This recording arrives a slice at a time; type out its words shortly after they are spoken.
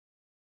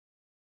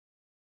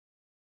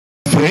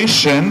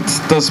erfrischend,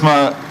 dass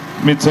man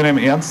mit so einem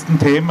ernsten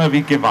Thema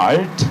wie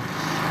Gewalt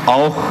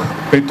auch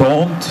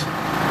betont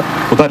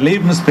oder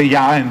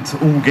lebensbejahend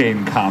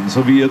umgehen kann,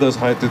 so wie ihr das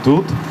heute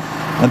tut,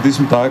 an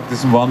diesem Tag,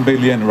 diesem One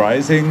Billion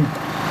Rising.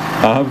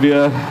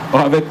 Wir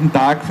arbeiten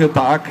Tag für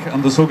Tag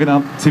an der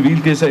sogenannten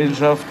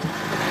Zivilgesellschaft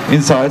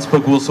in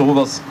Salzburg, wo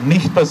sowas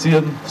nicht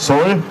passieren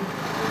soll.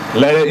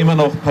 Leider immer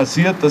noch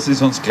passiert, das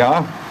ist uns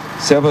klar.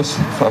 Servus,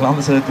 Frau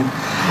Landesrätin.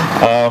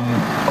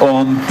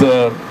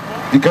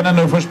 Ich kann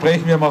nur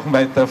versprechen, wir machen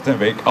weiter auf dem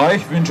Weg.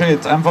 Euch wünsche ich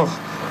jetzt einfach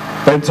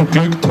beim zum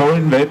Glück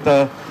tollen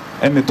Wetter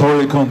eine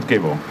tolle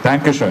Kundgebung.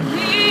 Dankeschön.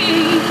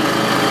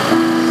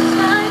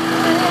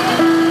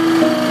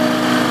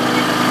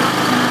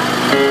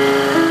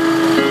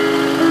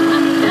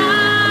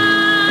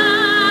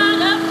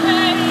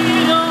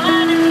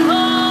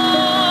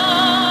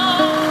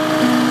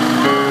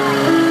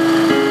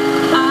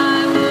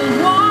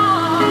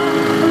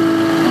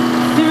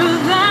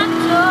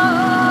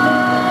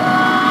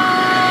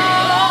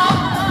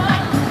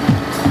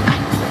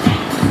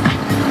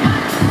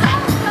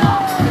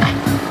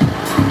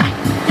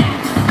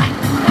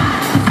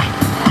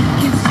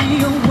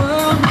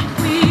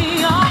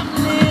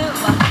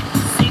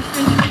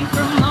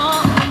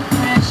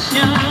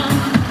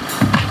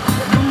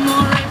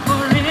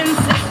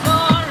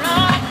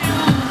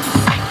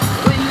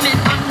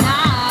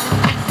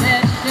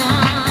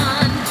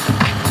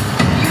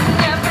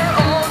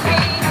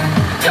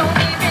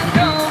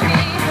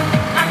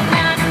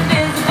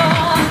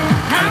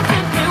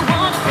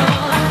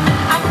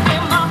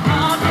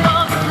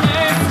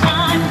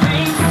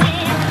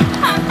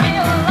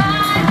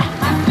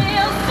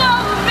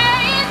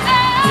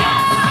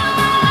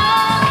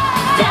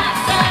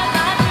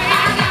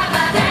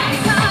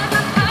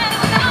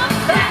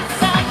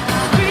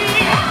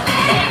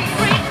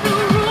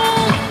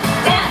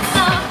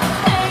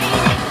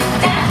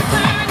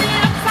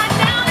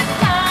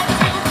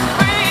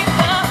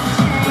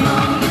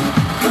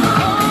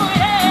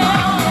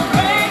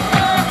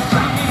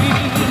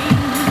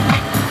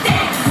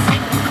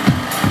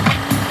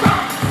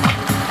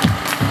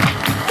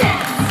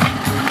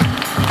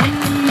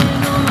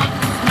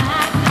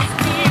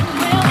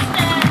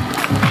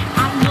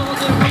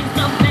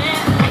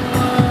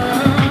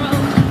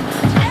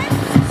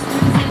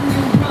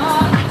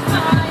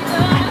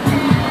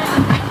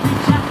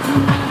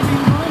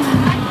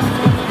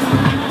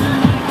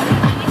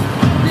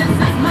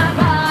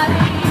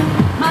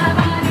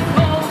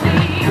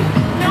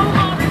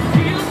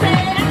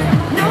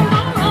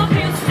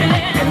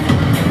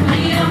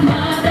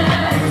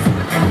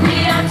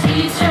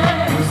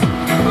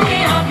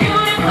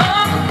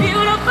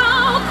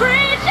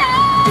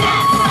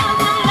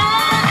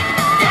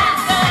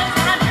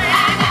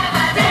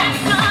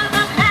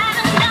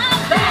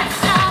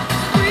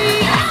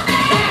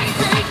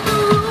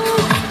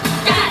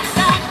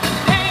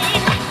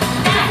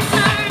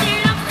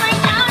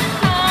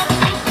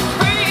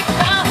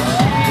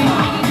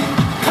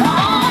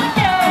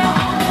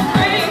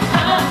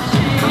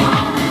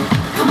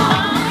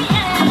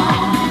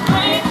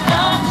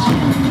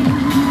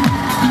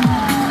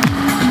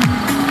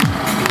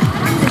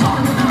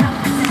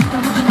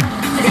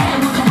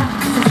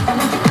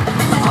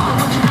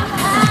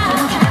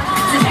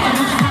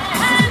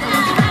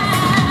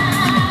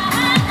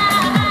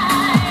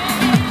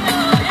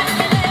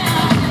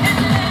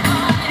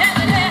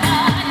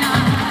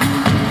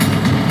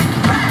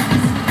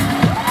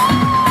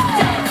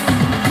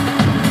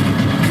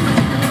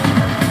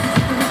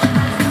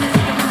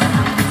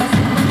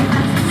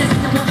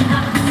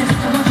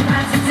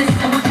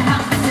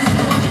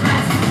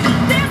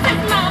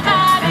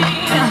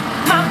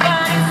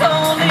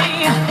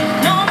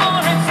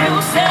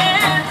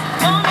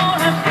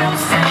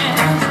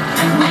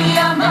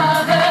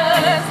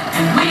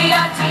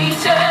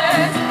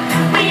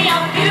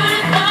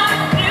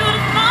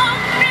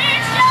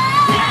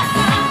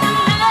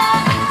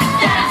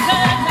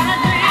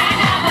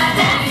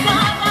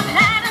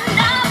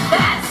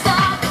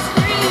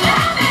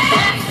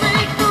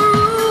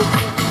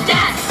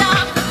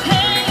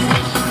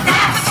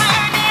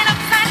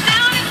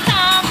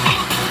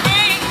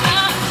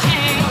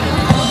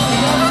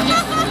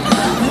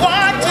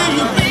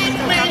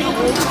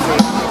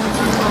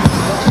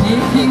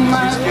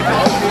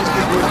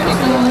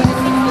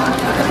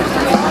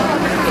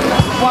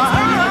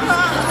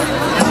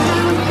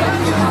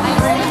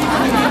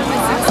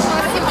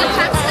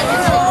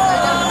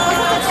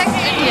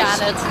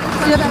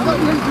 Ja, da kommt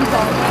ein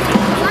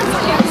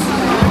Bauch.